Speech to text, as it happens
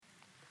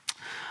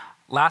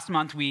Last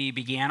month, we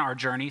began our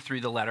journey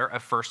through the letter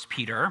of 1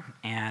 Peter,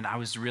 and I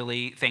was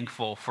really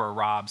thankful for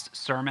Rob's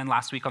sermon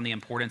last week on the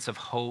importance of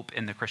hope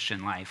in the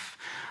Christian life.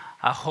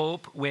 A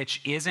hope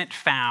which isn't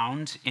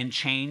found in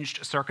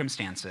changed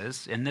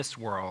circumstances in this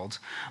world,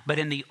 but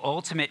in the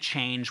ultimate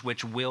change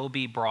which will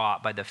be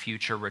brought by the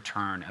future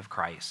return of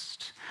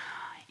Christ.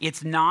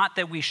 It's not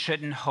that we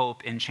shouldn't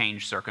hope in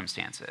changed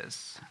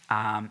circumstances.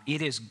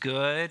 It is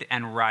good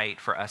and right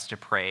for us to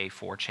pray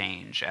for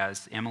change.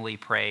 As Emily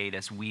prayed,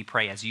 as we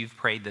pray, as you've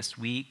prayed this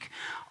week,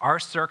 our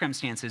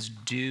circumstances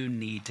do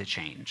need to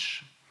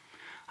change.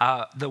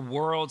 The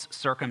world's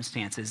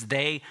circumstances,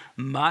 they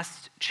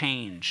must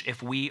change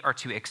if we are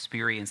to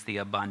experience the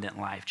abundant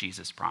life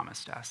Jesus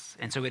promised us.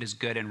 And so it is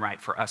good and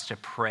right for us to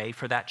pray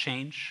for that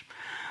change.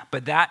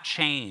 But that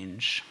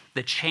change,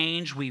 the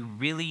change we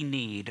really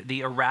need, the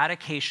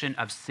eradication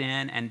of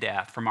sin and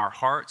death from our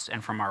hearts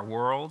and from our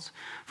worlds,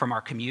 from our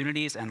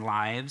communities and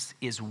lives,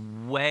 is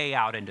way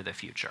out into the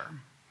future.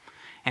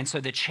 And so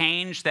the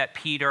change that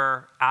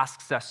Peter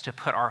asks us to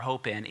put our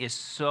hope in is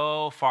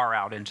so far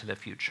out into the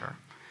future.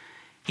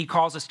 He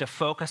calls us to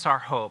focus our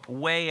hope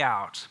way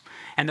out.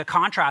 And the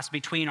contrast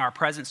between our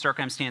present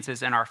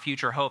circumstances and our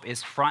future hope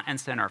is front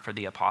and center for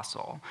the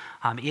apostle.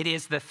 It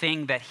is the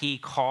thing that he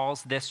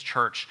calls this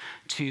church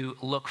to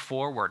look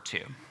forward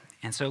to.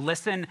 And so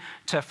listen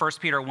to 1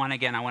 Peter 1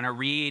 again. I want to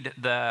read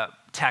the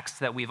text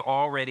that we've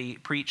already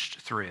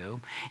preached through.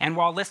 And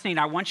while listening,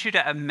 I want you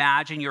to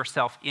imagine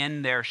yourself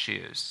in their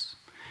shoes.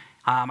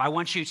 I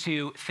want you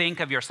to think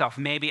of yourself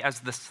maybe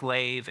as the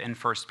slave in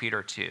 1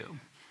 Peter 2.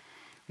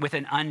 With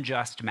an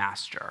unjust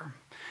master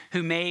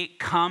who may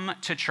come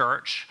to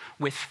church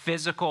with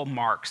physical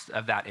marks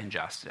of that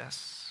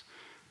injustice,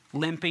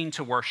 limping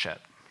to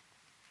worship.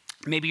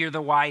 Maybe you're the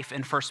wife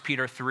in 1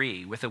 Peter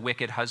 3 with a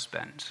wicked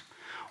husband,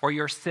 or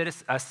you're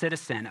a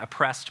citizen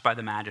oppressed by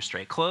the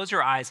magistrate. Close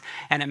your eyes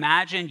and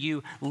imagine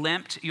you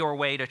limped your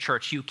way to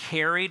church. You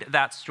carried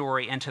that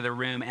story into the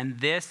room, and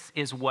this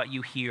is what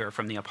you hear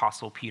from the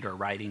Apostle Peter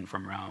writing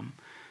from Rome.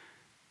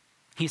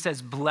 He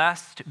says,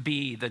 "Blessed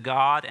be the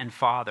God and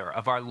Father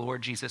of our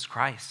Lord Jesus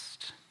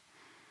Christ.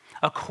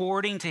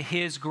 According to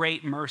his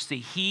great mercy,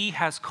 he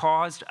has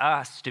caused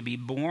us to be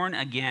born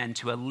again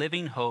to a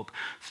living hope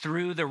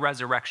through the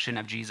resurrection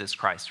of Jesus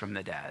Christ from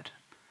the dead,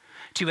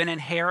 to an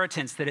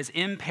inheritance that is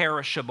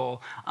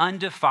imperishable,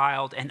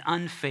 undefiled, and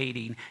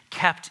unfading,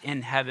 kept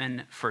in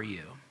heaven for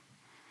you."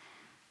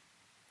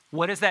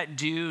 What does that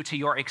do to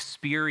your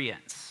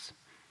experience?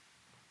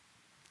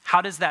 How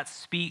does that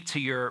speak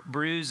to your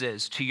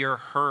bruises, to your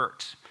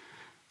hurt?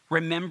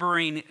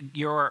 Remembering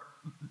your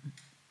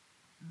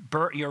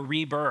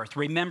rebirth,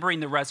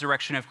 remembering the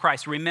resurrection of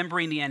Christ,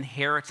 remembering the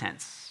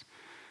inheritance,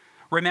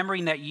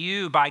 remembering that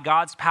you, by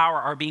God's power,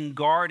 are being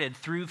guarded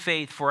through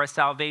faith for a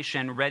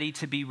salvation ready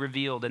to be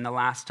revealed in the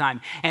last time.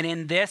 And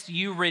in this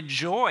you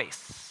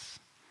rejoice.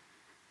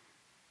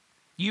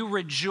 You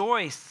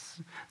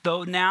rejoice,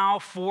 though now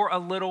for a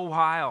little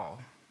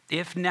while.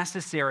 If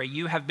necessary,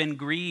 you have been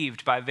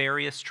grieved by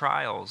various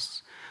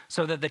trials,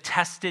 so that the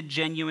tested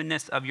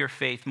genuineness of your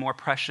faith, more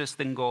precious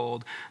than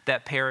gold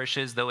that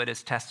perishes though it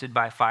is tested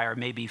by fire,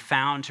 may be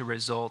found to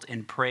result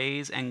in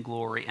praise and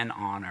glory and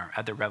honor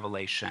at the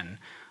revelation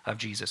of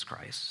Jesus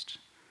Christ.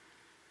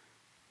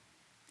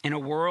 In a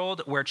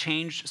world where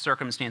changed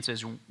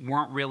circumstances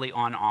weren't really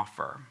on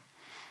offer,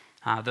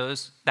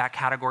 that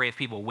category of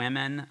people,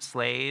 women,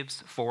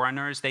 slaves,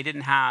 foreigners, they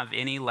didn't have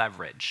any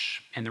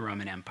leverage in the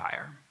Roman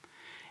Empire.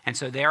 And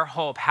so their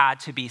hope had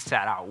to be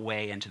set out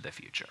way into the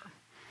future.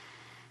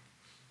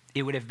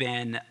 It would have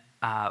been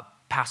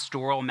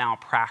pastoral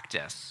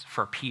malpractice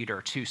for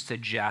Peter to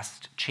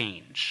suggest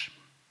change,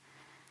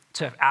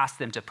 to ask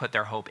them to put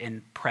their hope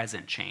in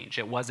present change.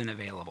 It wasn't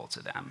available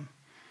to them.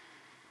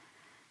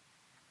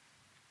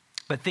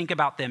 But think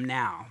about them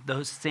now.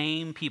 Those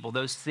same people,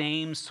 those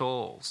same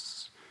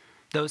souls,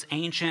 those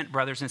ancient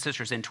brothers and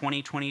sisters in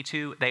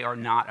 2022, they are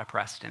not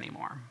oppressed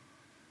anymore.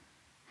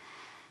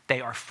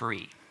 They are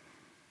free.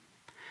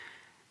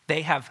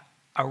 They have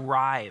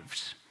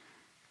arrived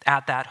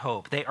at that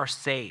hope. They are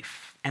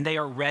safe, and they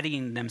are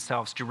readying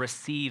themselves to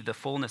receive the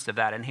fullness of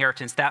that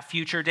inheritance, that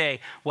future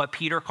day, what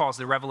Peter calls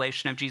the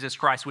revelation of Jesus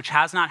Christ, which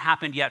has not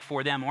happened yet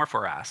for them or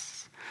for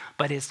us,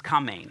 but is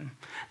coming.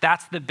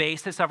 That's the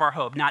basis of our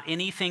hope, not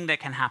anything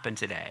that can happen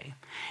today.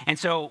 And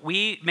so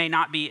we may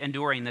not be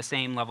enduring the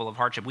same level of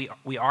hardship.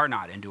 We are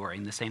not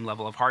enduring the same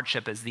level of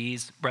hardship as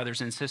these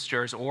brothers and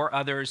sisters or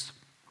others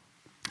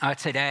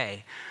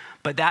today.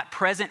 But that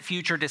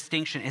present-future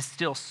distinction is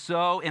still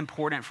so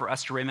important for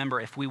us to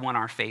remember if we want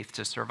our faith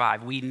to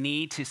survive. We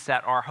need to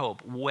set our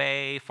hope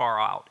way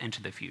far out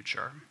into the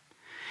future.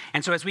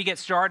 And so as we get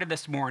started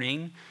this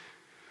morning,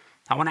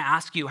 I want to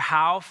ask you,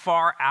 how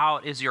far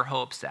out is your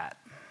hope set?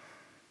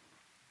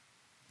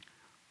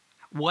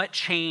 What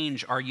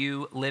change are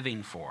you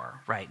living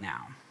for right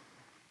now?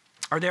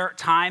 Are there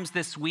times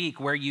this week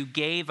where you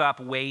gave up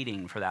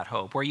waiting for that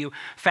hope, where you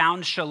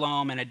found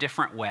shalom in a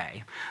different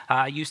way?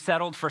 You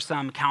settled for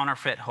some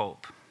counterfeit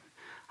hope.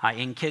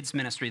 In kids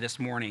ministry this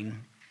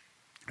morning,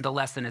 The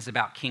lesson is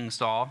about King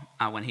Saul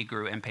when he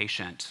grew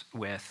impatient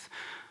with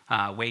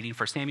waiting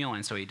for Samuel,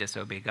 and so he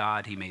disobeyed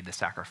God. He made the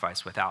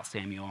sacrifice without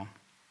Samuel.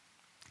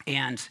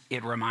 And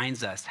it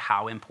reminds us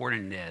how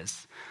important it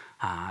is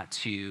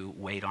to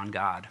wait on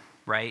God,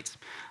 right?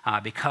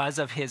 Because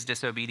of his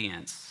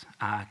disobedience,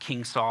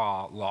 King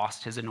Saul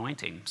lost his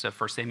anointing. So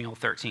 1 Samuel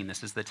 13,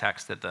 this is the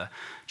text that the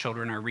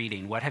children are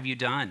reading. "What have you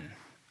done?"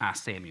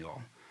 asked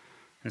Samuel.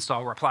 And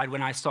Saul replied,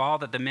 "When I saw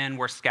that the men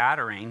were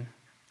scattering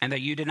and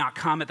that you did not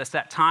come at the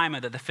set time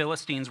and that the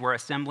Philistines were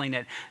assembling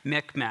at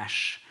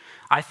Michmash,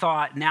 I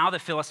thought, now the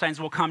Philistines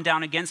will come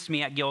down against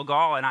me at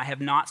Gilgal, and I have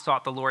not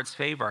sought the Lord's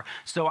favor.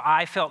 So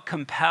I felt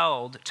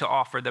compelled to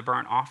offer the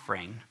burnt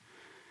offering."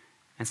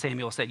 And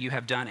Samuel said, "You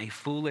have done a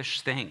foolish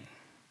thing.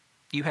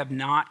 You have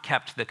not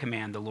kept the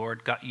command the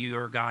Lord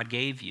your God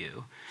gave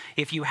you.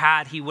 If you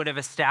had, he would have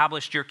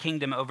established your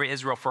kingdom over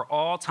Israel for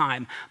all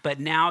time, but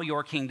now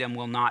your kingdom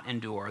will not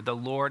endure. The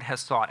Lord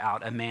has sought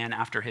out a man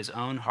after his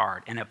own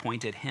heart and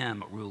appointed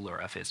him ruler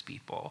of his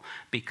people,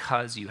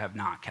 because you have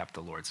not kept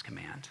the Lord's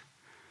command."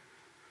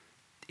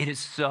 It is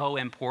so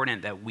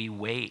important that we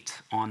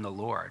wait on the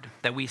Lord,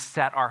 that we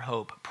set our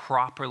hope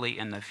properly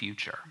in the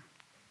future.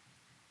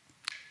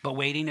 But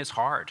waiting is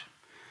hard,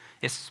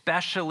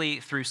 especially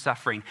through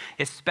suffering,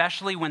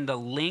 especially when the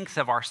length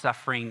of our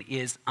suffering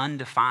is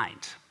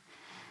undefined.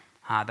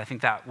 I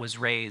think that was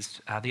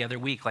raised the other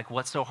week. Like,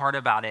 what's so hard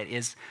about it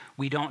is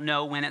we don't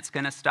know when it's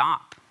going to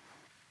stop.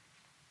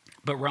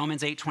 But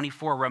Romans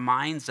 8:24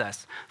 reminds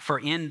us, "For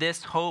in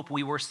this hope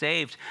we were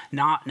saved.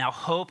 Now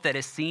hope that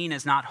is seen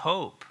is not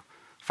hope.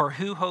 For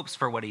who hopes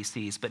for what he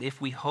sees? But if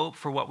we hope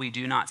for what we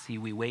do not see,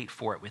 we wait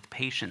for it with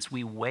patience."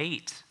 We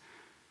wait.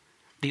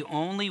 The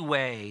only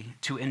way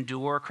to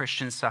endure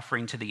Christian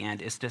suffering to the end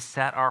is to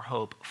set our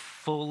hope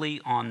fully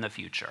on the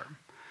future.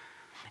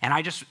 And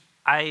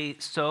I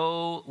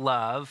so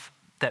love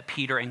that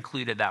Peter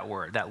included that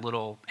word, that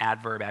little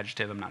adverb,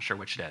 adjective, I'm not sure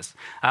which it is.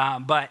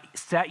 But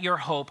set your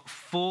hope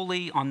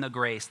fully on the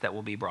grace that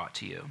will be brought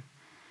to you.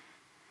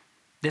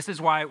 This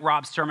is why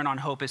Rob's sermon on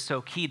hope is so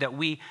key, that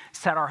we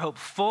set our hope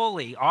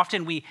fully.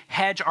 Often we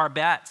hedge our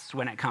bets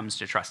when it comes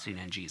to trusting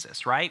in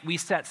Jesus, right? We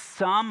set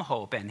some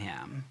hope in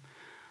him,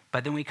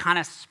 but then we kind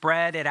of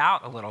spread it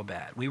out a little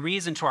bit. We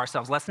reason to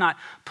ourselves, let's not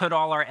put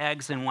all our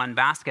eggs in one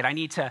basket. I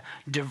need to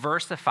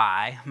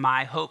diversify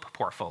my hope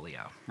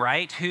portfolio,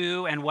 right?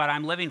 Who and what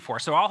I'm living for.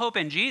 So I'll hope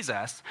in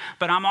Jesus,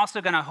 but I'm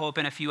also going to hope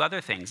in a few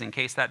other things in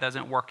case that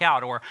doesn't work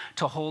out or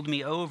to hold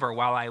me over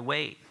while I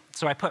wait.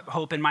 So I put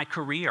hope in my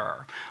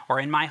career or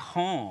in my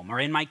home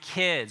or in my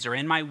kids or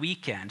in my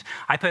weekend.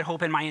 I put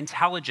hope in my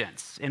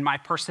intelligence, in my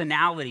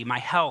personality, my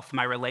health,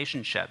 my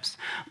relationships.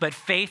 But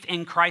faith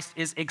in Christ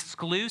is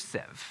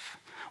exclusive.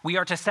 We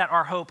are to set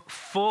our hope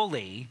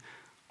fully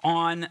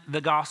on the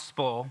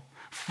gospel,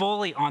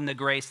 fully on the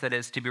grace that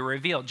is to be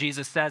revealed.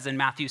 Jesus says in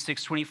Matthew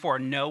 6:24,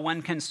 "No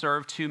one can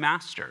serve two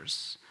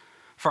masters.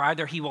 For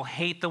either he will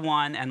hate the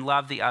one and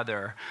love the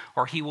other,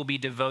 or he will be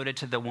devoted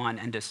to the one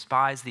and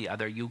despise the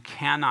other. You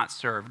cannot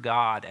serve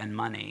God and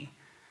money."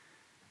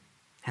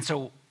 And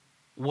so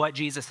what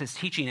Jesus is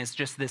teaching is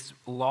just this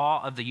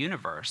law of the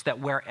universe, that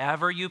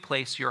wherever you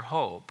place your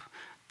hope,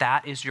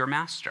 that is your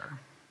master.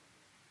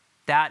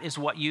 That is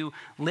what you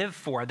live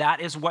for. That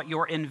is what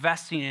you're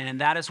investing in, and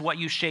that is what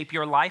you shape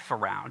your life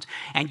around.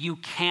 And you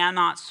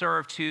cannot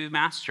serve two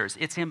masters.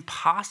 It's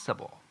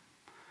impossible.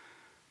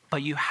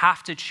 But you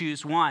have to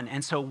choose one.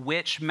 And so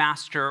which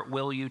master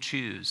will you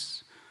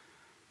choose?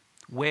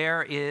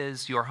 Where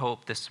is your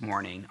hope this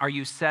morning? Are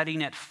you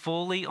setting it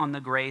fully on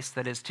the grace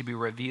that is to be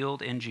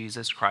revealed in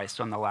Jesus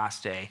Christ on the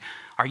last day?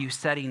 Are you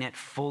setting it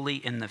fully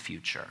in the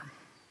future?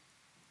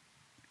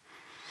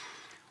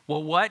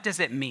 Well, what does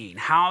it mean?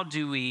 How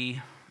do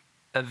we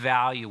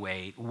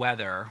evaluate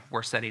whether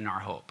we're setting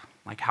our hope?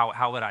 Like,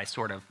 how would I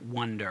sort of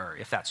wonder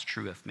if that's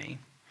true of me?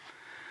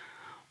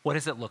 What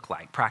does it look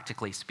like,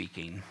 practically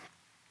speaking?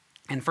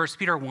 And 1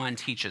 Peter 1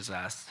 teaches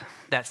us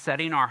that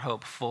setting our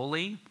hope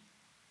fully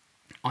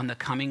on the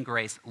coming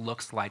grace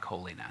looks like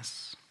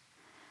holiness.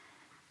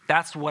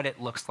 That's what it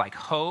looks like.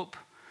 Hope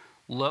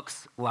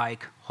looks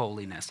like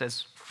holiness.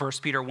 As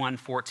 1 Peter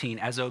 1:14,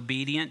 "As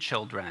obedient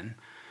children,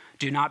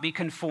 do not be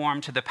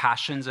conformed to the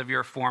passions of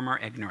your former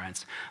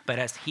ignorance, but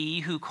as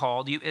he who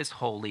called you is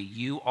holy,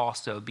 you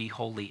also be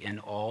holy in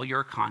all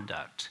your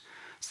conduct,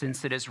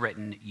 since it is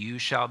written, 'You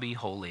shall be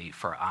holy,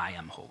 for I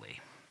am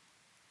holy.'"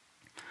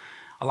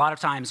 A lot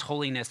of times,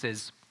 holiness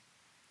is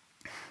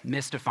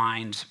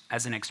misdefined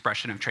as an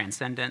expression of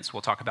transcendence.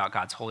 We'll talk about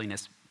God's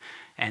holiness,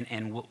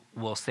 and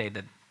we'll say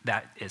that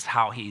that is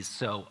how he's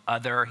so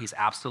other. He's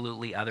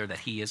absolutely other,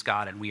 that he is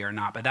God and we are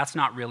not. But that's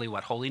not really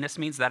what holiness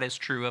means. That is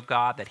true of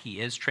God, that he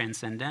is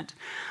transcendent.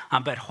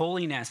 But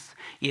holiness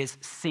is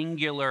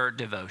singular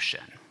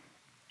devotion.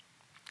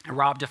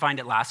 Rob defined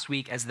it last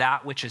week as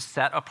that which is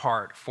set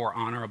apart for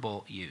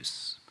honorable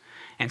use.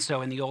 And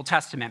so in the Old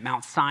Testament,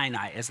 Mount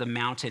Sinai is a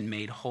mountain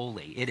made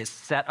holy. It is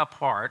set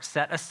apart,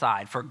 set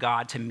aside for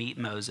God to meet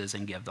Moses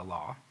and give the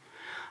law.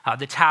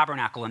 The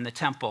tabernacle and the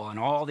temple and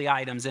all the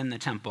items in the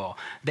temple,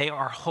 they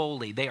are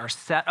holy. They are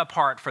set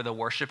apart for the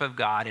worship of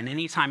God. And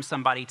anytime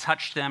somebody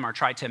touched them or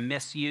tried to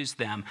misuse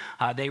them,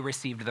 they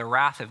received the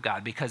wrath of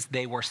God because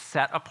they were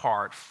set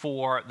apart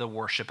for the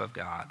worship of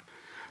God.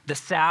 The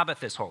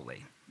Sabbath is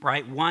holy,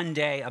 right? One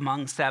day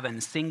among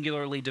 7,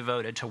 singularly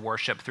devoted to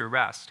worship through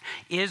rest.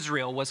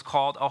 Israel was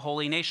called a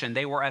holy nation.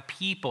 They were a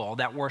people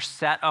that were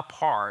set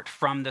apart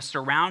from the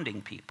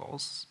surrounding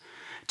peoples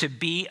to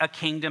be a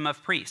kingdom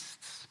of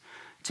priests,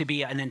 to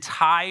be an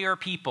entire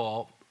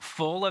people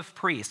full of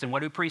priests. And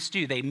what do priests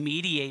do? They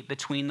mediate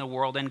between the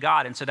world and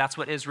God. And so that's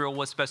what Israel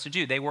was supposed to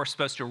do. They were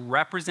supposed to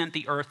represent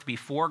the earth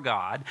before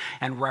God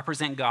and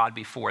represent God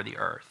before the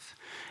earth.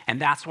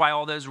 And that's why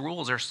all those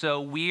rules are so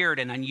weird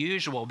and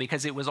unusual,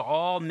 because it was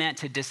all meant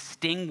to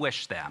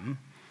distinguish them,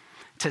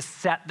 to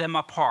set them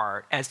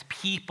apart as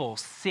people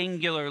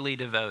singularly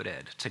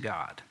devoted to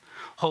God.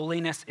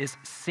 Holiness is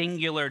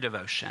singular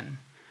devotion.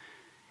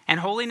 And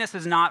holiness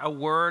is not a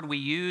word we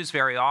use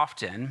very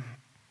often.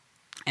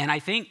 And I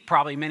think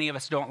probably many of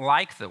us don't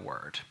like the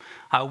word.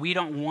 We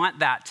don't want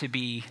that to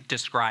be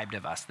described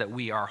of us, that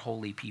we are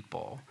holy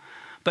people.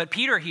 But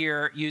Peter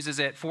here uses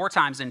it 4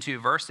 times in 2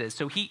 verses.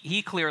 So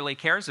he clearly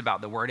cares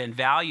about the word and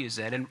values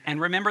it.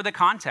 And remember the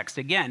context.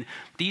 Again,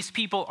 these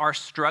people are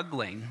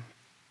struggling.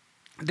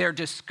 They're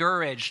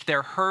discouraged.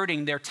 They're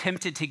hurting. They're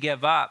tempted to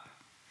give up.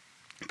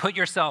 Put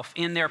yourself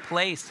in their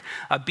place,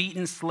 a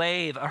beaten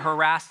slave, a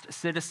harassed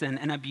citizen,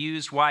 an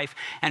abused wife.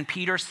 And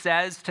Peter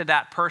says to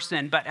that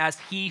person, but as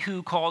he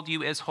who called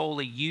you is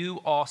holy, you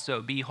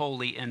also be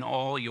holy in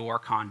all your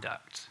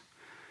conduct.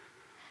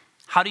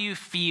 How do you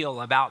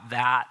feel about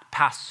that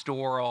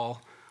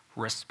pastoral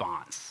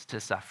response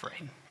to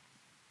suffering?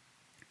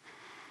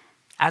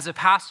 As a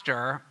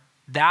pastor,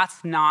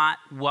 that's not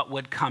what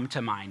would come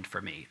to mind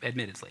for me,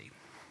 admittedly.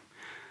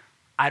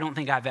 I don't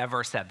think I've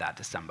ever said that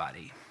to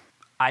somebody.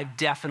 I've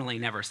definitely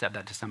never said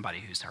that to somebody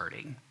who's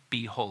hurting.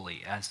 Be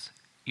holy as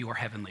your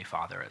heavenly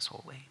Father is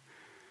holy.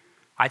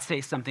 I'd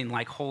say something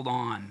like, hold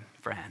on,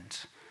 friend.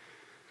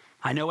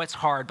 I know it's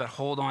hard, but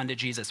hold on to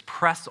Jesus.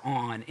 Press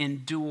on,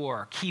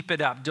 endure, keep it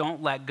up,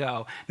 don't let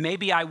go.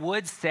 Maybe I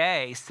would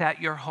say,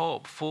 set your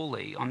hope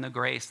fully on the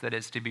grace that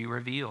is to be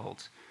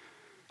revealed.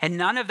 And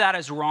none of that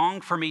is wrong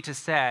for me to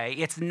say.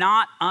 It's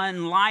not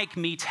unlike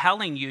me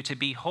telling you to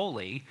be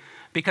holy,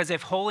 because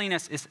if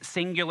holiness is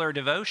singular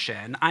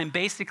devotion, I'm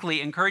basically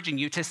encouraging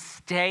you to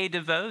stay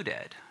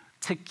devoted,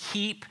 to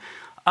keep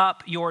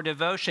up your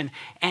devotion.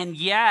 And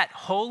yet,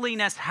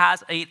 holiness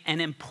has an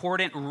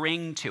important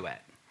ring to it.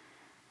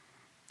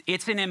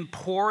 It's an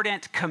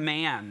important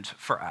command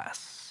for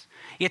us.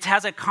 It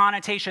has a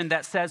connotation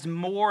that says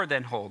more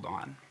than hold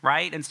on,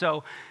 right? And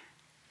so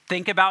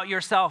think about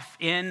yourself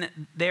in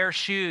their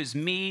shoes,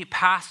 me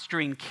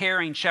pastoring,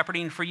 caring,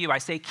 shepherding for you. I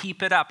say,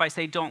 keep it up. I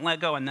say, don't let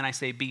go. And then I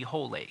say, be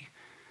holy.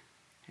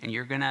 And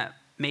you're going to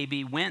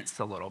maybe wince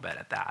a little bit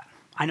at that.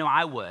 I know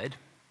I would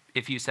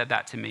if you said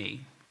that to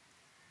me.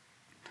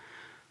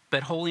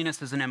 But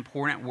holiness is an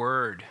important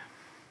word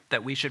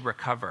that we should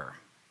recover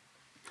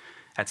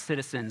as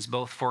citizens,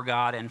 both for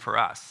God and for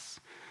us.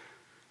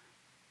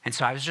 And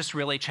so I was just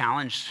really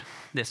challenged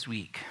this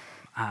week.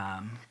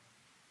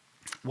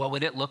 What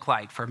would it look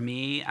like for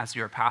me as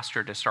your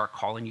pastor to start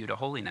calling you to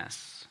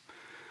holiness?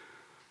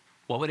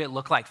 What would it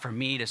look like for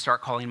me to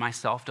start calling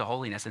myself to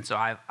holiness? And so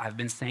I've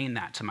been saying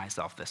that to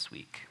myself this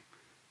week.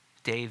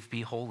 Dave,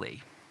 be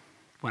holy.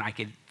 When I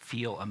could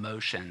feel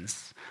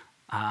emotions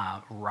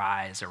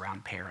rise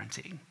around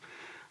parenting.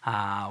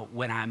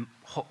 When I'm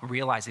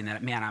realizing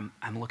that, man,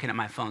 I'm looking at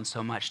my phone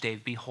so much.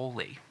 Dave, be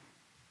holy.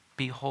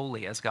 Be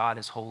holy as God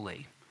is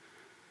holy.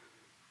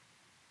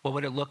 What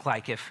would it look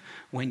like if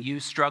when you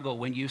struggle,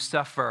 when you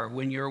suffer,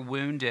 when you're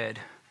wounded,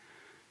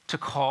 to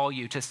call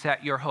you to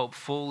set your hope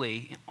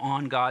fully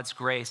on God's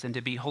grace and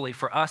to be holy,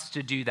 for us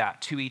to do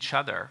that to each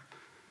other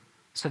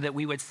so that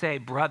we would say,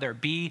 brother,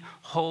 be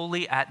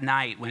holy at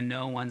night when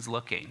no one's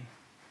looking.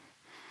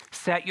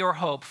 Set your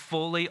hope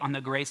fully on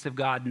the grace of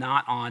God,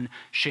 not on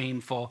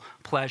shameful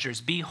pleasures.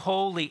 Be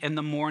holy in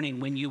the morning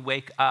when you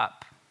wake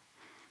up.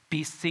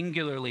 Be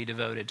singularly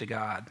devoted to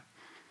God.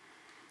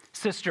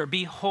 Sister,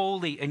 be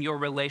holy in your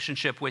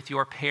relationship with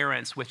your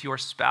parents, with your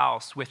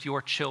spouse, with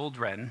your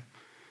children.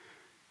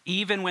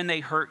 Even when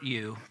they hurt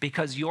you,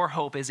 because your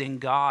hope is in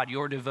God,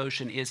 your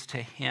devotion is to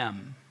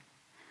Him.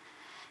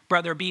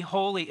 Brother, be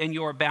holy in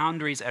your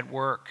boundaries at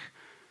work,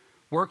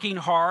 working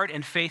hard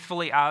and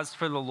faithfully as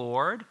for the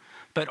Lord,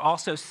 but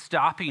also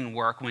stopping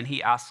work when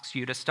He asks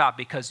you to stop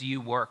because you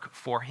work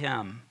for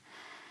Him.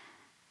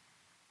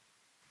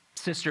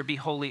 Sister, be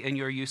holy in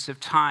your use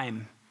of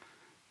time.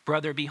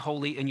 Brother, be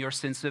holy in your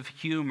sense of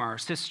humor.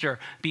 Sister,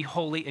 be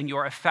holy in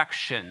your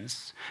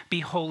affections. Be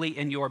holy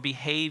in your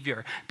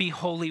behavior. Be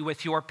holy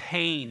with your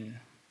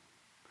pain.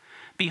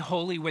 Be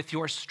holy with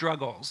your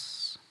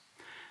struggles.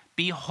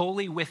 Be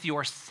holy with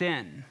your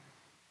sin.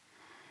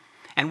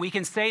 And we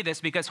can say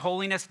this because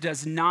holiness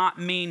does not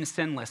mean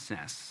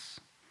sinlessness.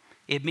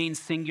 It means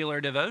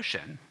singular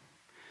devotion.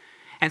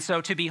 And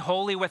so to be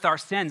holy with our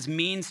sins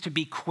means to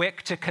be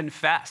quick to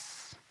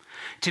confess,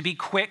 to be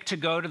quick to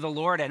go to the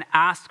Lord and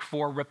ask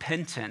for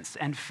repentance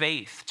and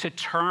faith, to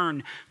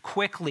turn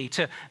quickly,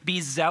 to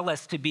be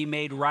zealous, to be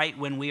made right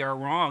when we are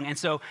wrong. And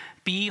so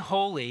be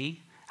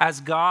holy as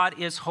God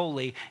is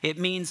holy. It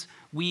means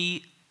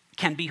we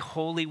can be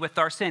holy with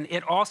our sin.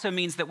 It also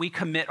means that we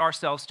commit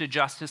ourselves to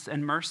justice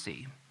and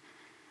mercy.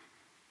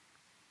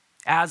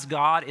 As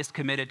God is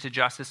committed to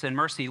justice and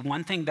mercy,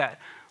 one thing that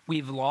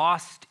we've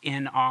lost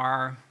in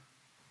our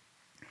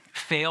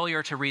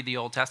failure to read the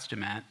Old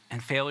Testament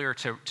and failure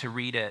to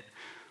read it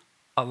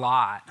a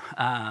lot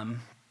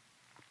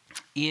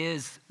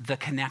is the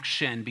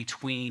connection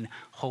between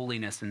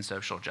holiness and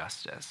social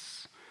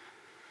justice.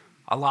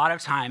 A lot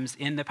of times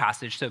in the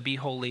passage, so be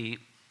holy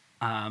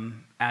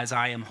as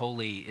I am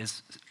holy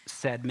is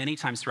said many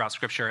times throughout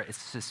Scripture.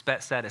 It's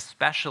said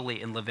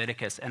especially in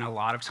Leviticus and a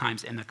lot of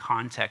times in the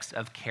context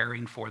of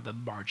caring for the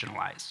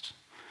marginalized.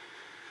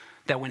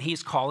 That when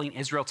he's calling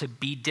Israel to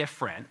be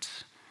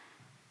different,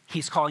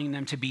 he's calling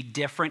them to be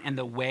different in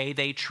the way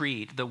they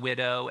treat the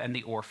widow and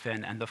the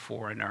orphan and the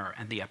foreigner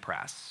and the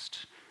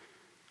oppressed.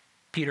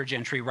 Peter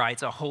Gentry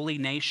writes, "A holy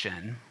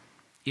nation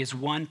is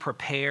one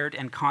prepared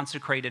and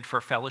consecrated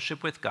for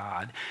fellowship with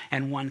God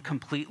and one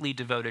completely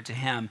devoted to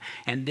him.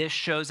 And this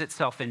shows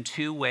itself in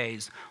two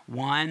ways.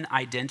 One,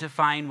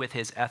 identifying with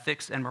his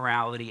ethics and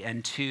morality,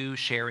 and two,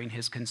 sharing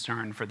his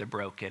concern for the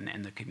broken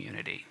in the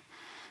community."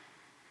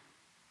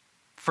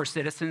 For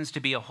citizens to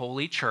be a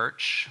holy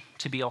church,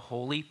 to be a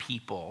holy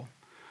people,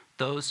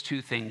 those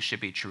two things should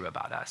be true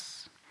about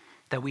us.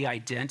 That we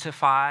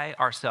identify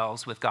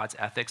ourselves with God's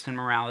ethics and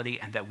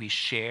morality, and that we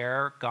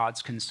share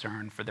God's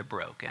concern for the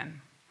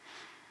broken.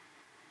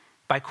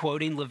 By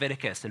quoting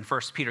Leviticus in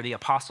 1 Peter, the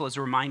apostle is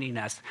reminding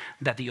us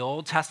that the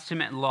Old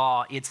Testament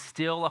law, it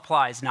still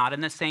applies, not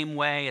in the same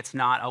way, it's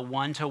not a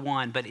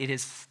one-to-one, but it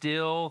is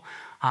still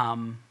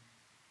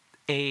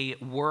a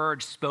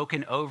word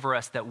spoken over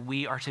us that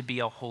we are to be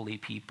a holy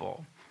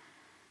people.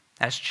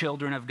 As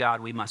children of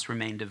God, we must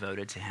remain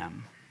devoted to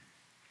him.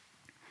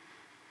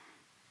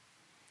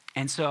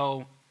 And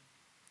so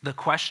the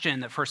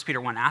question that 1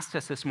 Peter 1 asked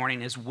us this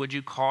morning is, would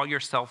you call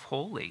yourself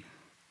holy?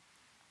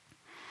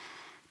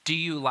 Do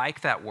you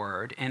like that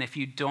word? And if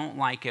you don't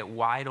like it,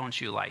 why don't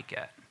you like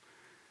it?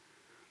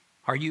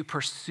 Are you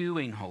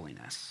pursuing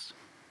holiness?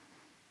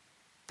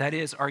 That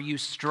is, are you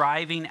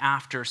striving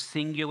after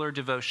singular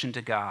devotion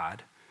to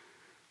God?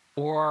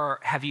 Or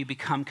have you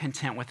become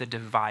content with a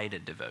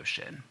divided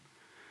devotion?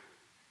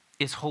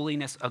 Is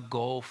holiness a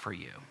goal for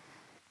you?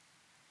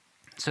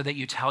 So that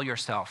you tell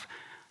yourself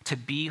to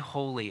be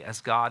holy as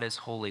God is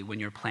holy when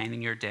you're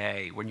planning your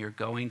day, when you're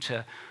going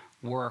to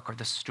work or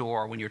the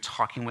store, when you're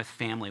talking with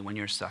family, when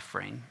you're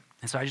suffering.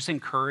 And so I just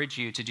encourage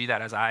you to do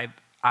that, as I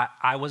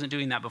wasn't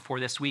doing that before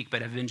this week,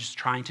 but I've been just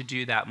trying to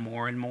do that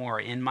more and more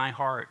in my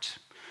heart,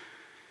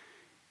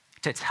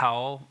 to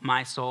tell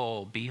my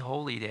soul, be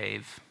holy,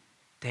 Dave.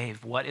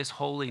 Dave, what is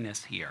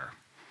holiness here?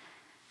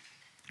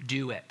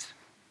 Do it.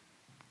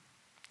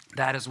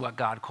 That is what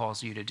God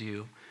calls you to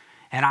do.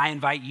 And I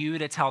invite you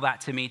to tell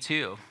that to me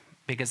too,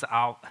 because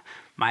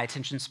my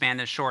attention span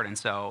is short, and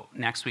so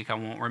next week I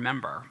won't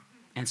remember.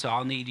 And so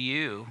I'll need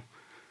you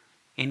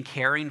in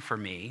caring for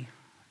me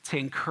to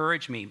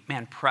encourage me.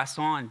 Man, press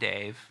on,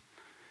 Dave.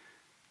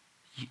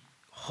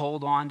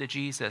 Hold on to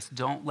Jesus.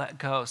 Don't let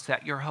go.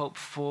 Set your hope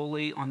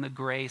fully on the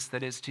grace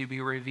that is to be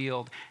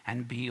revealed,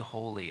 and be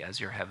holy as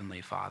your heavenly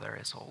Father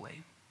is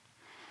holy.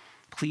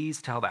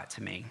 Please tell that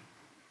to me.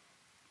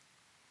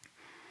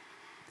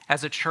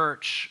 As a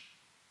church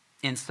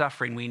in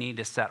suffering, we need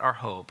to set our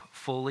hope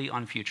fully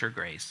on future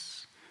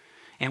grace.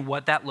 And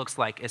what that looks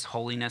like is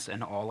holiness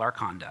in all our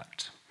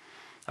conduct.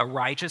 A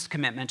righteous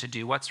commitment to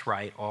do what's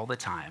right all the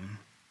time,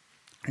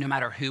 no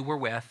matter who we're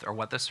with or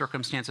what the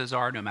circumstances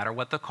are, no matter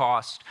what the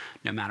cost,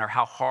 no matter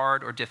how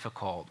hard or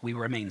difficult, we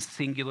remain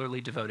singularly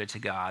devoted to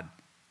God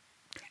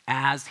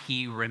as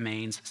he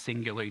remains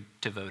singularly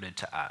devoted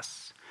to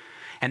us.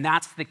 And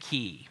that's the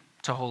key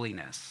to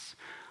holiness.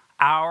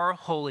 Our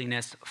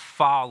holiness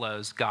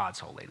follows God's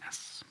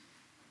holiness.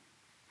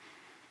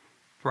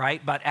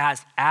 Right? But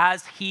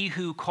as he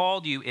who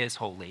called you is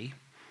holy,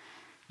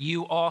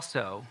 you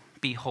also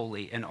be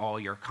holy in all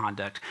your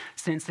conduct,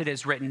 since it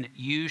is written,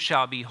 you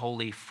shall be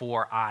holy,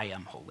 for I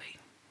am holy.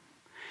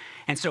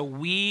 And so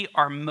we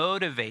are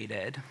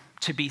motivated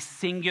to be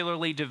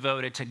singularly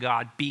devoted to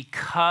God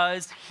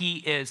because he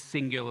is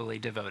singularly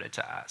devoted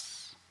to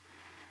us.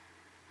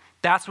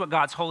 That's what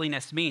God's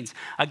holiness means.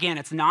 Again,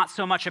 it's not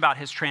so much about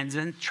his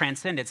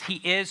transcendence. He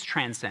is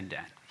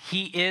transcendent.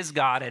 He is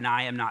God and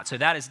I am not. So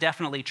that is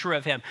definitely true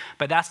of him,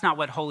 but that's not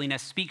what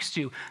holiness speaks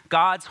to.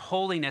 God's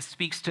holiness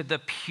speaks to the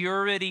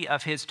purity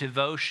of his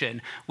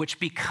devotion, which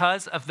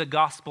because of the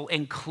gospel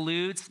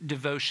includes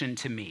devotion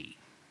to me.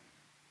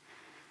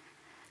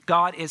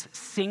 God is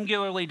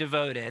singularly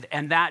devoted,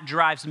 and that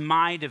drives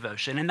my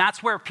devotion. And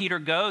that's where Peter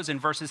goes in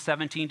verses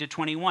 17 to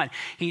 21.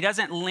 He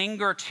doesn't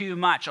linger too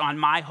much on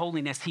my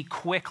holiness. He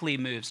quickly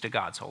moves to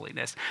God's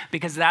holiness,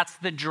 because that's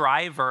the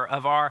driver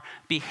of our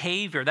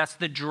behavior. That's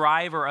the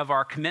driver of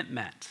our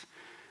commitment.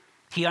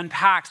 He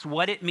unpacks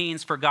what it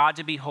means for God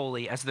to be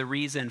holy as the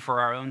reason for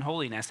our own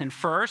holiness. And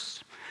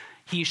first,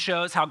 he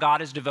shows how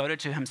God is devoted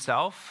to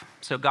himself.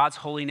 So God's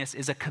holiness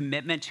is a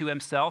commitment to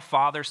himself.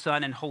 Father,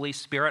 Son, and Holy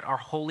Spirit are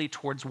holy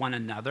towards one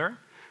another,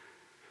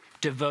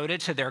 devoted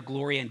to their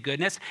glory and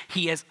goodness.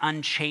 He is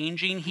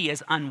unchanging. He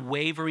is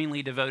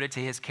unwaveringly devoted to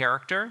his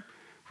character,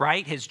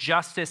 right? His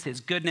justice,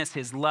 his goodness,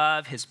 his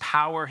love, his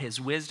power,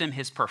 his wisdom,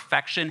 his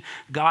perfection.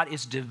 God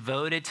is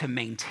devoted to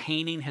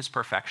maintaining his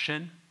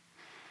perfection.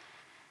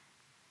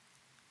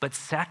 But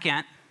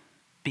second,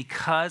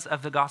 because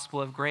of the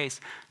gospel of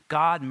grace,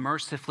 God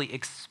mercifully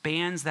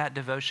expands that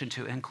devotion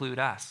to include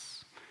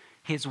us,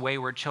 his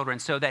wayward children,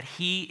 so that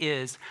he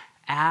is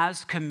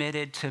as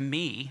committed to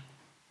me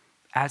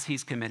as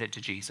he's committed to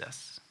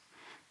Jesus,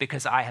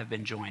 because I have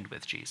been joined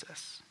with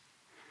Jesus.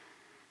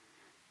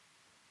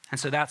 And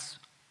so that's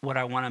what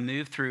I want to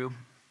move through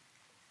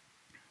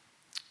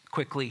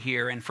quickly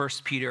here. In 1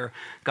 Peter,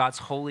 God's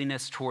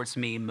holiness towards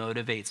me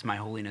motivates my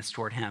holiness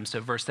toward him.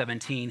 So verse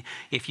 17,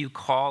 if you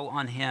call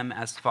on him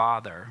as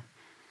Father,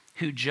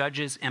 who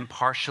judges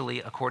impartially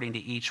according to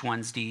each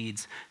one's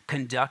deeds,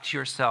 conduct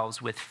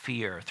yourselves with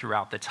fear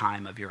throughout the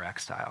time of your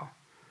exile.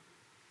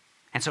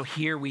 And so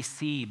here we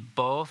see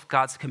both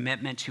God's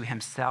commitment to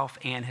himself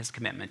and his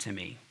commitment to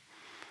me.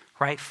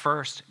 Right?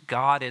 First,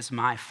 God is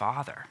my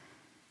Father.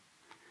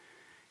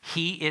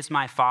 He is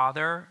my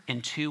Father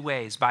in two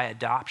ways, by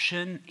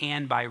adoption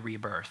and by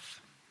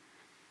rebirth.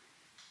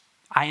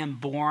 I am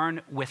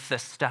born with the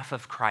stuff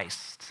of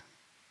Christ.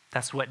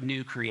 That's what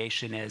new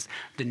creation is.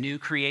 The new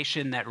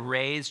creation that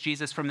raised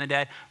Jesus from the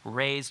dead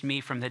raised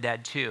me from the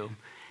dead too.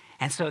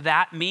 And so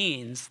that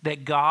means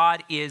that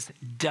God is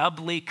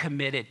doubly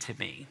committed to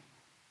me.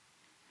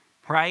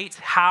 Right?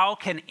 How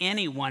can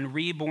anyone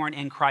reborn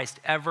in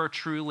Christ ever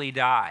truly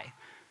die?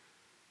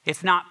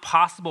 It's not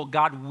possible.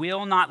 God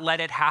will not let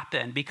it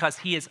happen because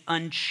he is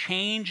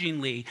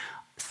unchangingly,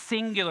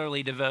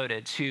 singularly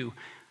devoted to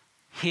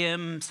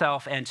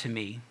himself and to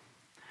me.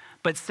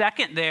 But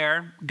second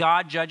there,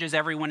 God judges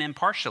everyone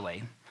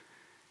impartially,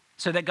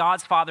 so that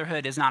God's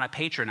fatherhood is not a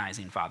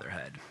patronizing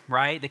fatherhood,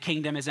 right? The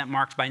kingdom isn't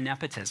marked by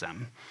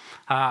nepotism,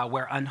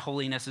 where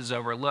unholiness is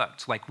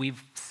overlooked. Like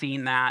we've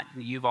seen that,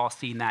 you've all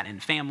seen that in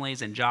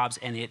families and jobs,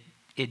 and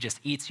it just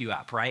eats you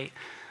up, right?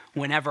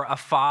 Whenever a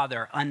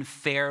father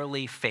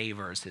unfairly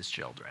favors his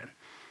children.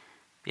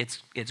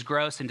 It's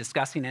gross and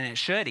disgusting, and it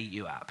should eat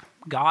you up.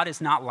 God is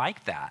not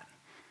like that.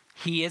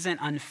 He isn't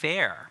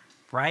unfair,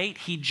 right?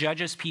 He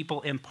judges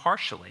people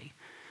impartially.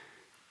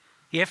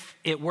 If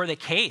it were the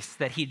case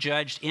that he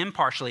judged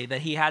impartially,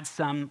 that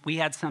we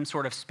had some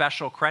sort of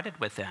special credit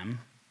with him,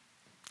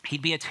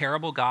 he'd be a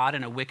terrible God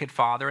and a wicked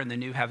father, and the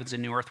new heavens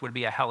and new earth would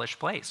be a hellish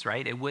place,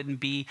 right? It wouldn't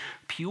be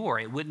pure.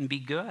 It wouldn't be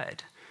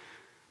good.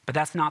 But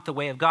that's not the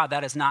way of God.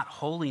 That is not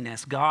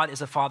holiness. God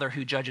is a father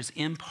who judges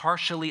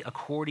impartially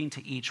according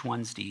to each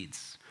one's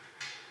deeds.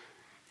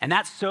 And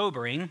that's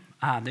sobering.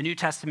 The New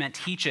Testament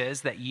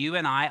teaches that you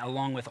and I,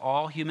 along with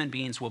all human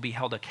beings, will be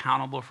held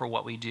accountable for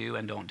what we do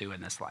and don't do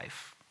in this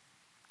life.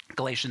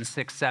 Galatians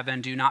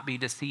 6:7, do not be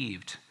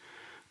deceived.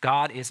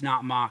 God is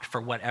not mocked, for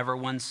whatever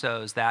one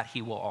sows, that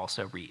he will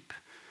also reap.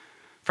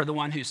 For the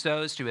one who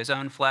sows to his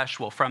own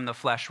flesh will from the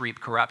flesh reap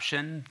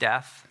corruption,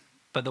 death,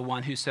 but the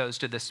one who sows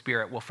to the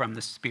Spirit will from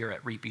the Spirit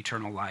reap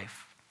eternal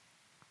life.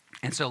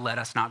 And so let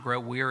us not grow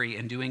weary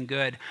in doing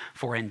good,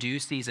 for in due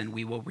season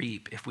we will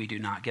reap if we do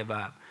not give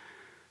up.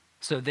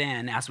 So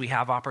then, as we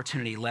have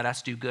opportunity, let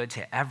us do good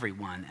to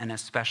everyone, and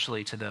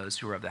especially to those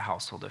who are of the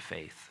household of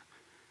faith.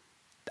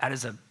 That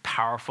is a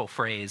powerful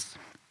phrase.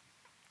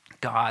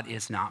 God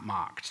is not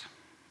mocked.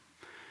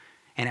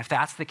 And if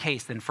that's the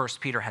case, then 1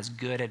 Peter has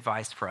good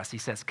advice for us. He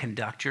says,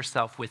 conduct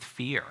yourself with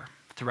fear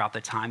throughout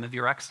the time of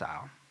your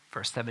exile.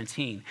 Verse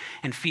 17.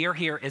 And fear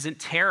here isn't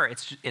terror,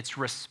 it's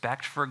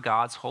respect for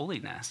God's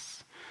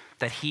holiness,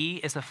 that he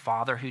is a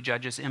father who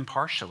judges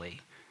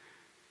impartially.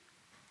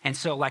 And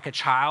so like a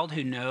child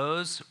who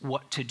knows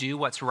what to do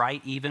what's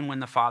right even when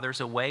the father's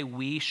away,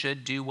 we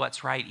should do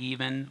what's right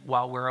even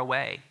while we're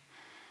away.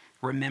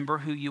 Remember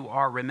who you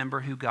are.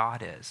 Remember who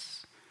God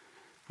is.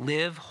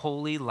 Live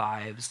holy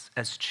lives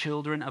as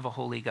children of a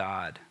holy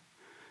God.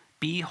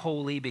 Be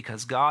holy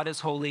because God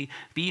is holy.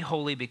 Be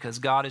holy because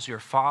God is your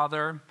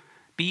Father.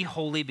 Be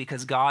holy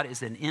because God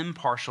is an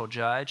impartial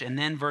judge. And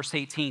then verse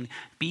 18,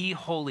 be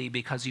holy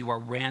because you are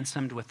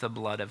ransomed with the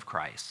blood of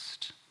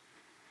Christ.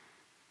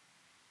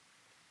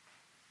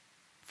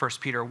 1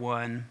 Peter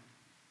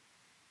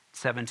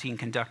 1:17,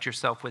 conduct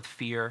yourself with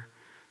fear.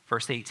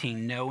 Verse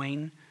 18,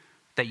 knowing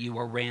that you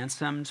were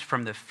ransomed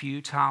from the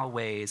futile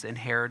ways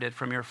inherited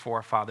from your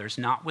forefathers,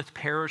 not with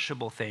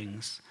perishable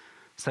things,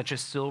 such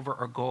as silver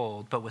or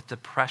gold, but with the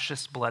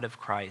precious blood of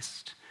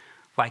Christ,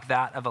 like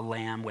that of a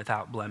lamb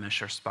without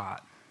blemish or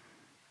spot.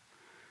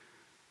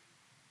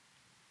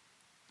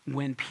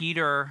 When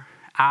Peter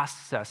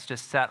asks us to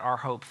set our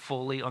hope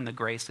fully on the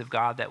grace of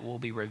God that will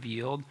be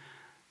revealed,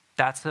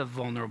 that's a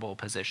vulnerable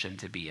position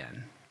to be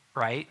in,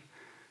 right?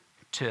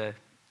 To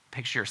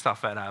picture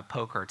yourself at a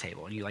poker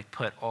table and you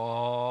put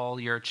all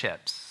your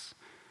chips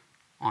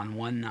on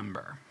one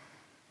number.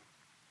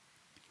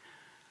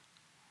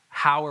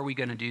 how are we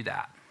going to do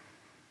that?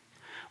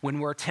 When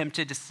we're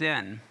tempted to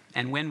sin,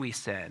 and when we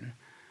sin,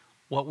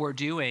 what we're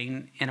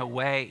doing in a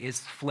way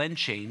is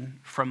flinching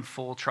from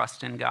full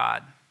trust in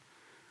God.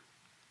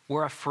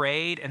 We're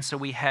afraid, and so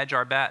we hedge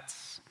our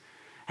bets.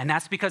 And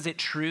that's because it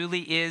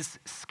truly is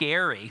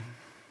scary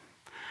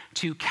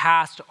to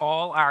cast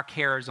all our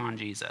cares on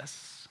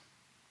Jesus.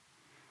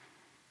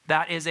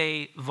 That is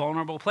a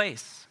vulnerable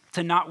place,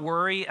 to not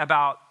worry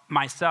about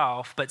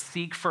myself, but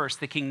seek first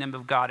the kingdom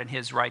of God and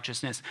his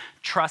righteousness,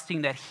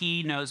 trusting that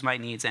he knows my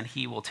needs and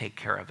he will take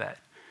care of it.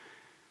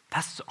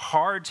 That's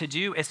hard to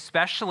do,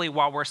 especially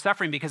while we're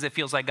suffering, because it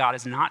feels like God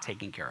is not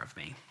taking care of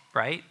me,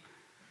 right?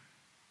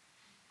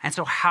 And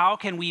so how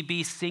can we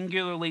be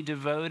singularly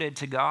devoted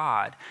to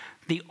God?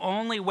 The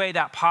only way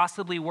that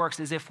possibly works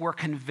is if we're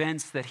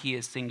convinced that he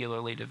is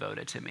singularly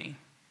devoted to me.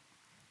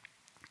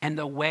 And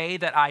the way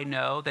that I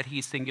know that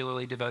he's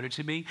singularly devoted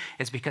to me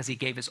is because he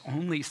gave his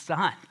only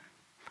son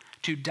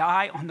to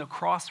die on the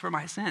cross for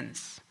my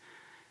sins.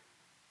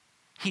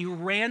 He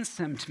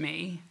ransomed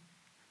me,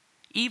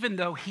 even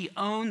though he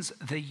owns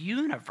the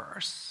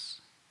universe.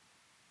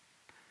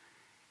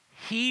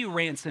 He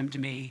ransomed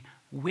me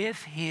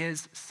with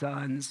his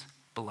son's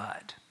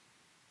blood.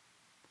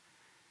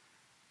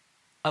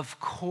 Of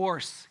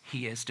course,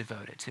 he is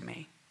devoted to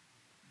me.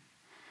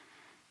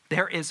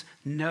 There is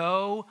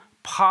no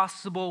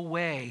possible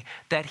way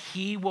that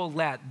he will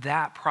let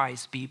that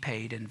price be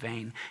paid in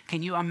vain.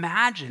 Can you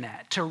imagine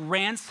it? To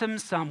ransom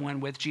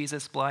someone with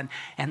Jesus' blood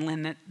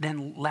and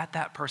then let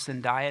that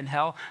person die in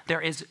hell?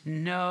 There is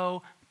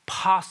no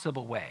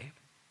possible way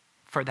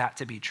for that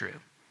to be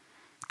true.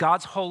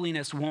 God's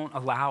holiness won't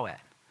allow it.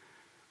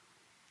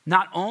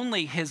 Not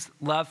only his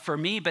love for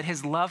me, but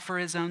his love for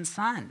his own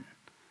son,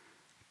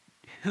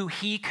 who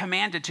he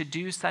commanded to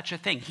do such a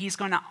thing. He's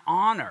going to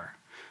honor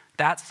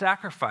that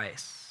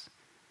sacrifice.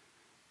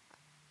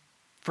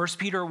 1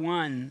 Peter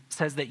 1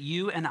 says that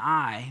you and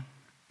I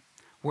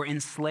were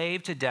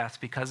enslaved to death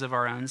because of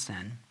our own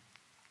sin.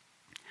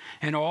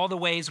 In all the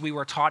ways we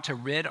were taught to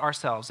rid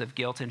ourselves of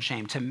guilt and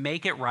shame, to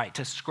make it right,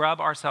 to scrub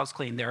ourselves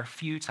clean, they're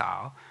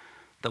futile,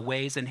 the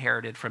ways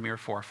inherited from your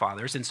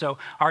forefathers. And so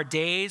our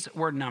days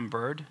were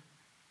numbered,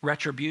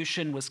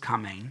 retribution was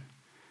coming.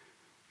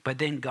 But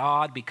then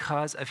God,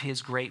 because of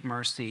his great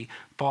mercy,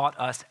 bought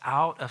us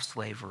out of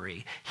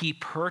slavery. He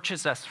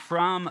purchased us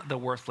from the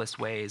worthless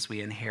ways we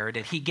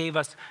inherited. He gave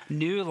us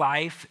new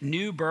life,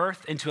 new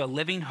birth into a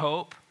living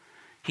hope.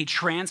 He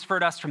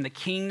transferred us from the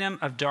kingdom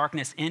of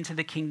darkness into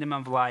the kingdom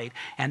of light.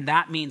 And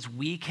that means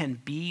we can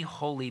be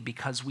holy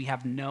because we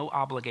have no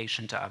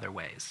obligation to other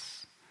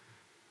ways.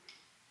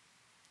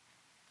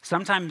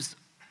 Sometimes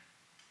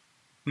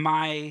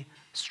my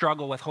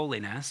struggle with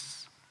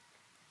holiness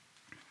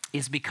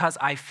is because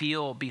I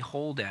feel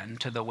beholden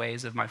to the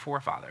ways of my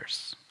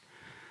forefathers.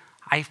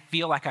 I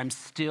feel like I'm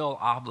still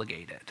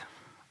obligated.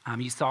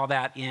 You saw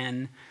that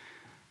in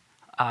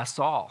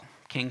Saul,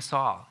 King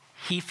Saul.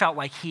 He felt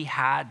like he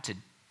had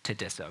to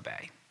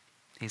disobey.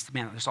 He said,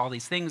 man, there's all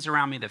these things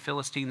around me. The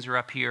Philistines are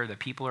up here. The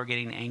people are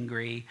getting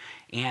angry.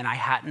 And I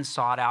hadn't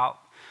sought out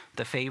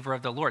the favor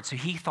of the Lord. So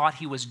he thought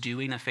he was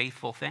doing a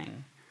faithful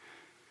thing.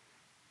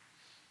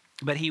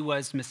 But he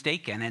was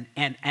mistaken.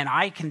 And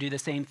I can do the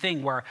same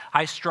thing where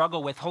I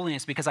struggle with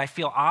holiness because I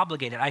feel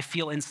obligated. I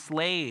feel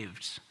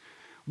enslaved.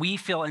 We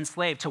feel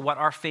enslaved to what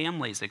our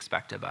families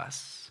expect of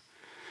us,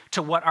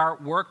 to what our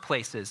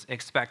workplaces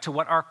expect, to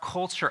what our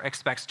culture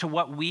expects, to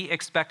what we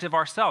expect of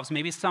ourselves.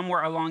 Maybe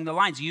somewhere along the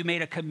lines, you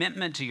made a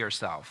commitment to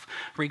yourself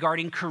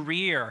regarding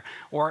career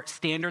or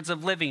standards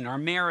of living or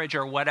marriage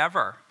or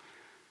whatever.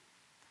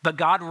 But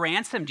God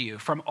ransomed you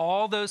from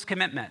all those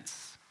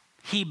commitments.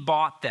 He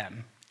bought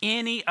them.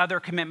 Any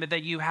other commitment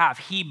that you have,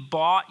 he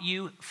bought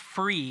you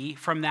free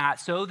from that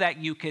so that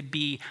you could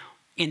be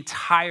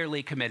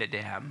entirely committed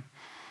to him,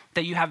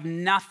 that you have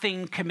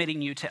nothing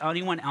committing you to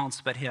anyone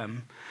else but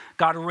him.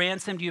 God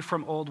ransomed you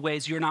from old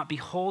ways. You're not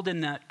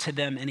beholden to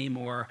them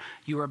anymore.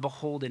 You are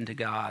beholden to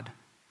God.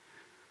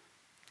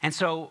 And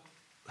so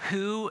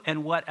who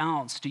and what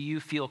else do you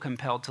feel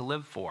compelled to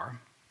live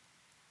for?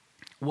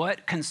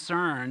 What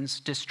concerns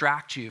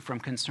distract you from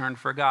concern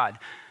for God?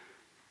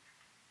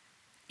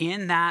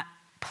 In that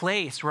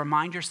place,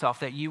 remind yourself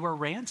that you were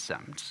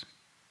ransomed,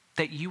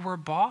 that you were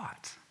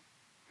bought,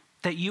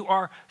 that you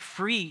are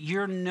free.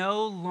 You're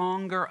no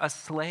longer a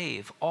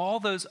slave. All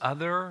those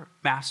other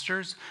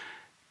masters,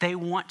 they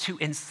want to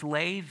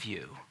enslave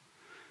you.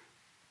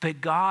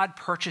 But God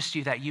purchased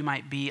you that you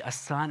might be a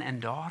son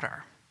and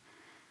daughter.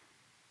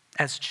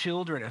 As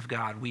children of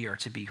God, we are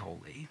to be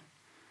holy.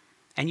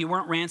 And you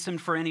weren't ransomed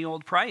for any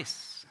old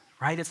price.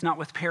 Right? It's not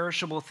with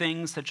perishable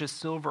things such as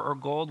silver or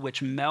gold,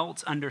 which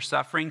melts under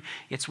suffering.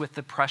 It's with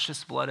the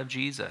precious blood of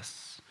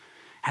Jesus.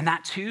 And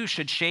that too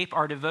should shape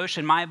our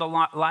devotion. My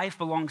life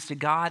belongs to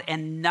God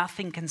and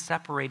nothing can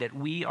separate it.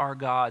 We are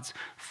God's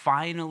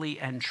finally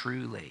and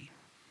truly.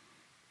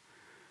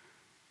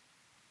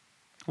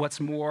 What's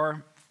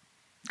more,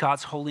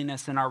 God's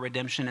holiness in our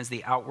redemption is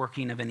the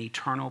outworking of an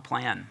eternal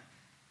plan.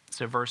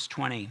 So verse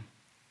 20.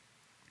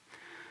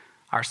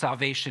 Our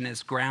salvation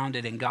is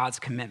grounded in God's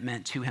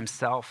commitment to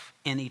himself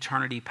in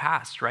eternity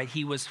past, right?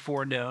 He was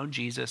foreknown,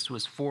 Jesus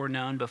was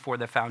foreknown before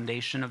the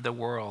foundation of the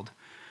world,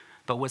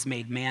 but was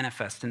made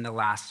manifest in the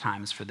last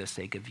times for the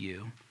sake of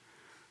you,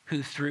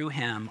 who through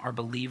him are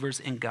believers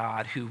in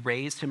God, who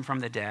raised him from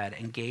the dead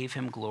and gave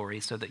him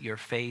glory, so that your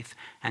faith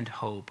and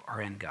hope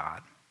are in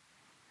God.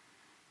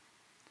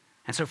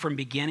 And so from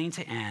beginning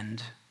to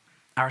end,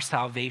 our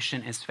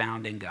salvation is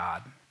found in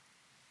God.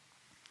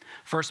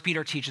 1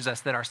 Peter teaches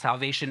us that our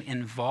salvation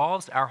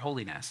involves our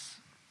holiness.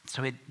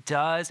 So it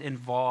does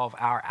involve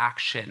our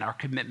action, our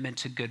commitment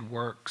to good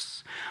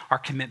works, our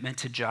commitment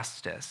to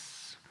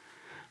justice.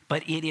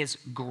 But it is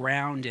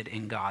grounded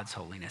in God's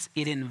holiness.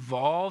 It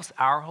involves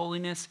our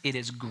holiness. It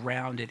is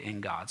grounded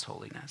in God's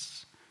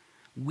holiness.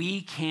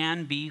 We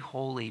can be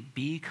holy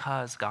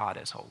because God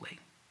is holy.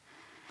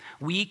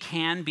 We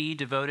can be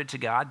devoted to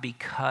God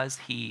because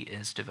he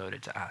is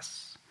devoted to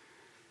us.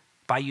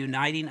 By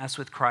uniting us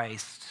with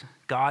Christ,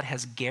 God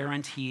has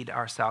guaranteed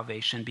our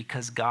salvation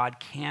because God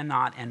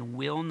cannot and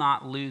will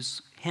not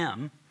lose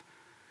him.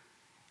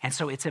 And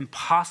so it's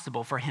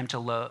impossible for him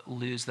to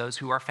lose those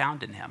who are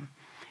found in him.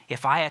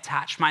 If I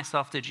attach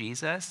myself to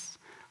Jesus,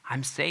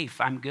 I'm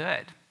safe, I'm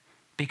good,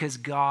 because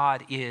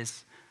God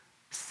is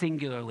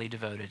singularly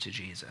devoted to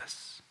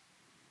Jesus.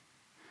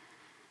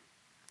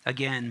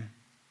 Again,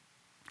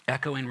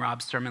 echoing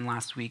Rob's sermon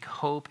last week,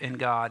 hope in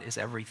God is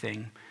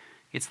everything.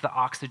 It's the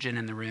oxygen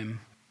in the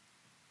room.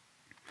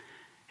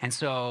 And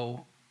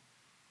so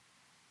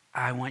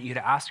I want you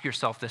to ask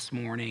yourself this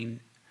morning,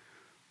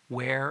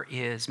 where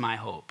is my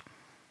hope?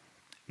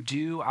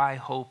 Do I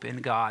hope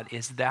in God?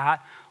 Is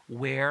that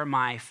where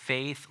my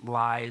faith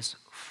lies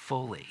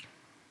fully?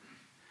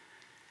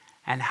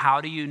 And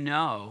how do you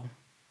know?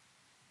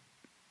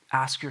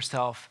 Ask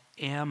yourself,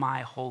 am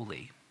I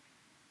holy?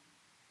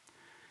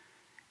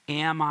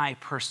 Am I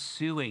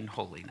pursuing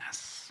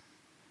holiness?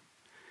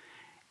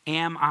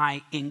 Am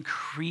I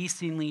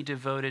increasingly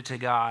devoted to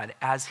God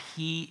as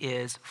he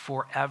is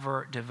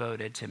forever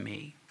devoted to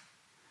me?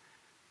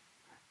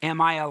 Am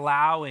I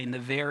allowing the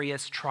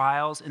various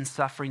trials and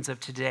sufferings of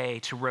today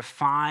to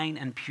refine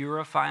and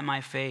purify my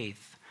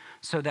faith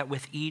so that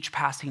with each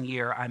passing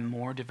year, I'm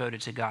more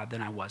devoted to God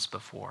than I was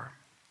before?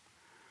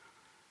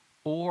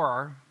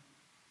 Or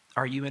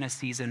are you in a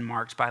season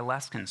marked by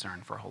less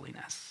concern for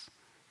holiness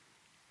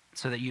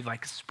so that you've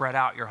spread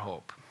out your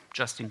hope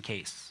just in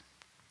case?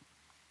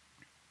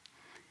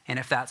 And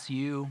if that's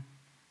you,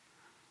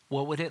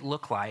 what would it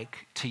look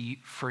like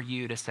for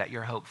you to set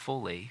your hope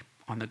fully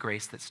on the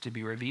grace that's to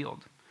be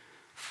revealed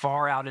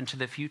far out into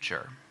the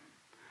future?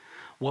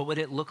 What would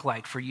it look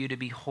like for you to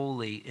be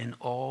holy in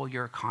all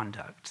your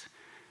conduct?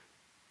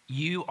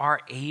 You are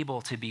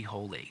able to be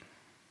holy.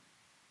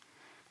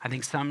 I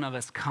think some of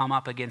us come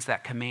up against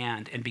that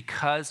command, and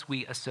because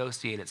we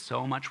associate it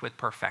so much with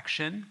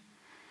perfection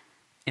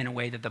in a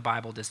way that the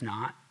Bible does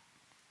not,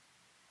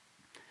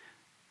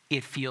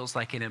 it feels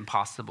like an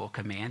impossible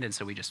command, and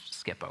so we just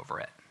skip over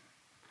it.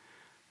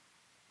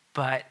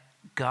 But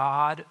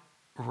God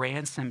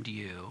ransomed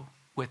you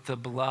with the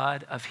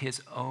blood of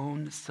his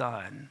own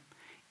Son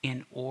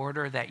in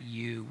order that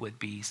you would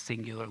be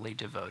singularly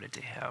devoted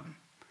to him,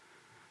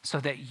 so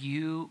that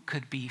you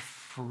could be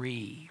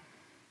free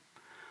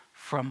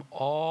from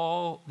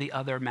all the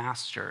other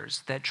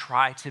masters that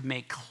try to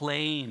make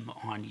claim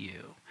on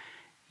you.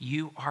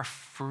 You are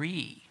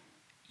free.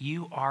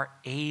 You are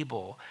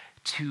able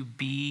to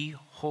be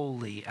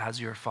holy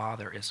as your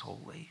Father is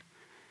holy.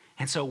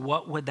 And so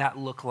what would that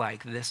look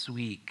like this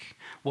week?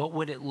 What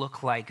would it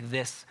look like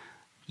this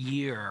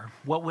year?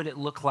 What would it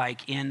look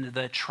like in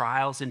the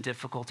trials and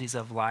difficulties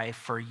of life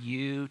for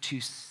you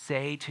to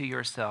say to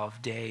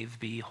yourself, Dave,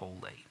 be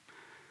holy?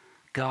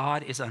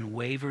 God is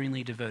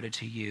unwaveringly devoted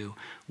to you.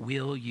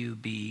 Will you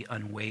be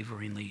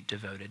unwaveringly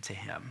devoted to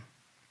him?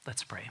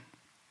 Let's pray.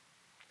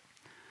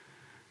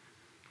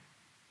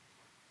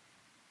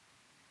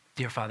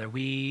 Dear Father,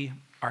 we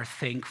are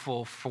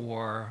thankful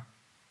for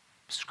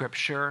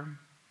Scripture,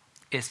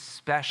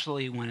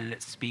 especially when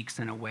it speaks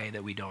in a way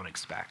that we don't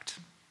expect.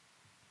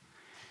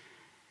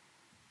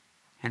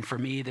 And for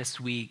me this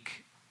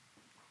week,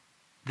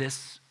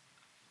 this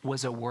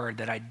was a word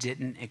that I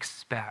didn't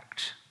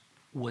expect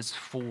was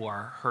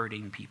for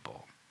hurting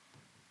people.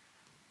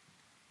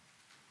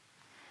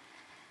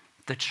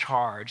 The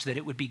charge that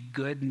it would be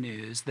good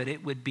news, that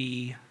it would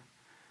be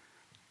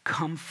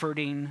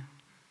comforting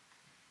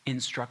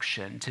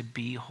instruction to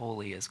be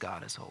holy as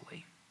God is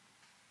holy.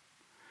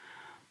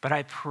 But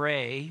I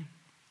pray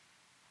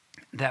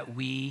that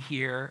we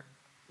here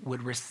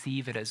would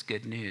receive it as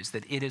good news,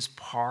 that it is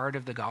part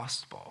of the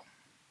gospel.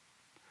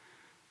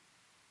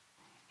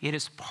 It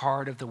is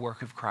part of the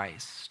work of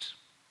Christ.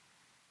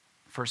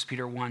 1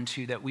 Peter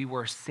 1:2, that we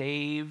were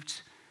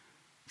saved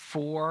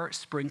for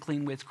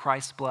sprinkling with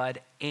Christ's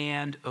blood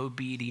and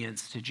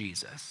obedience to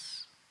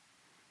Jesus.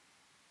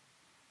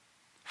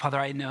 Father,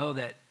 I know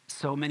that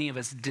so many of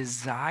us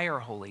desire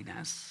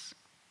holiness.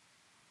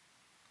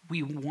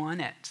 We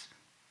want it.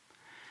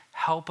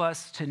 Help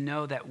us to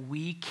know that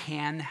we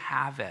can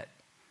have it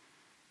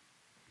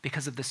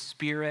because of the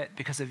Spirit,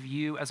 because of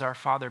you as our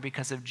Father,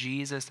 because of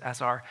Jesus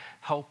as our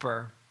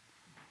helper,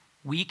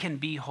 we can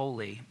be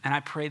holy. And I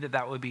pray that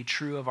that would be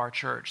true of our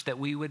church, that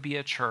we would be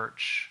a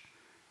church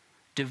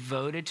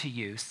devoted to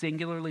you,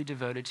 singularly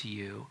devoted to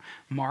you,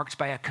 marked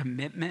by a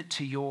commitment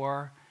to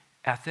your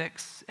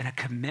ethics and a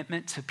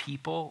commitment to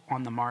people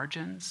on the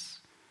margins,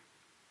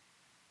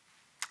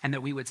 and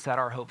that we would set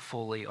our hope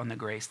fully on the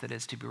grace that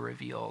is to be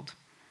revealed,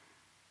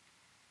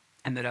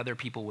 and that other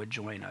people would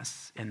join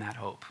us in that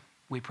hope.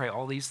 We pray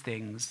all these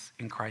things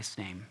in Christ's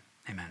name.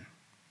 Amen.